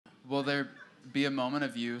will there be a moment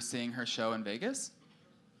of you seeing her show in Vegas?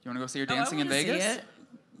 You want to go see her dancing in Vegas? See it.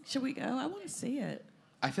 Should we go? I want to see it.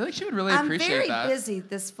 I feel like she would really appreciate that. I'm very busy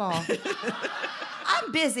this fall.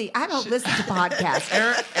 I'm busy. I don't listen to podcasts.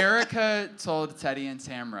 Erika told Teddy and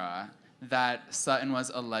Tamra that Sutton was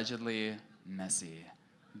allegedly messy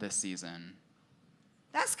this season.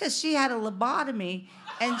 That's because she had a lobotomy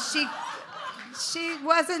and she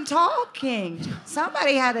wasn't talking.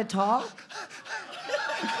 Somebody had to talk.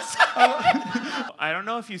 I don't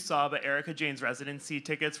know if you saw, but Erika Jayne's residency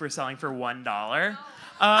tickets were selling for $1.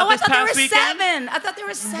 I this thought there past were weekend, 7. I thought there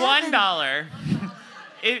were 7. $1.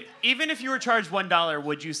 Even if you were charged $1,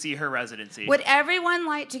 would you see her residency? Would everyone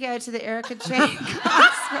like to go to the Erika Jayne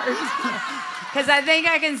concert? Because I think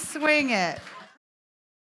I can swing it.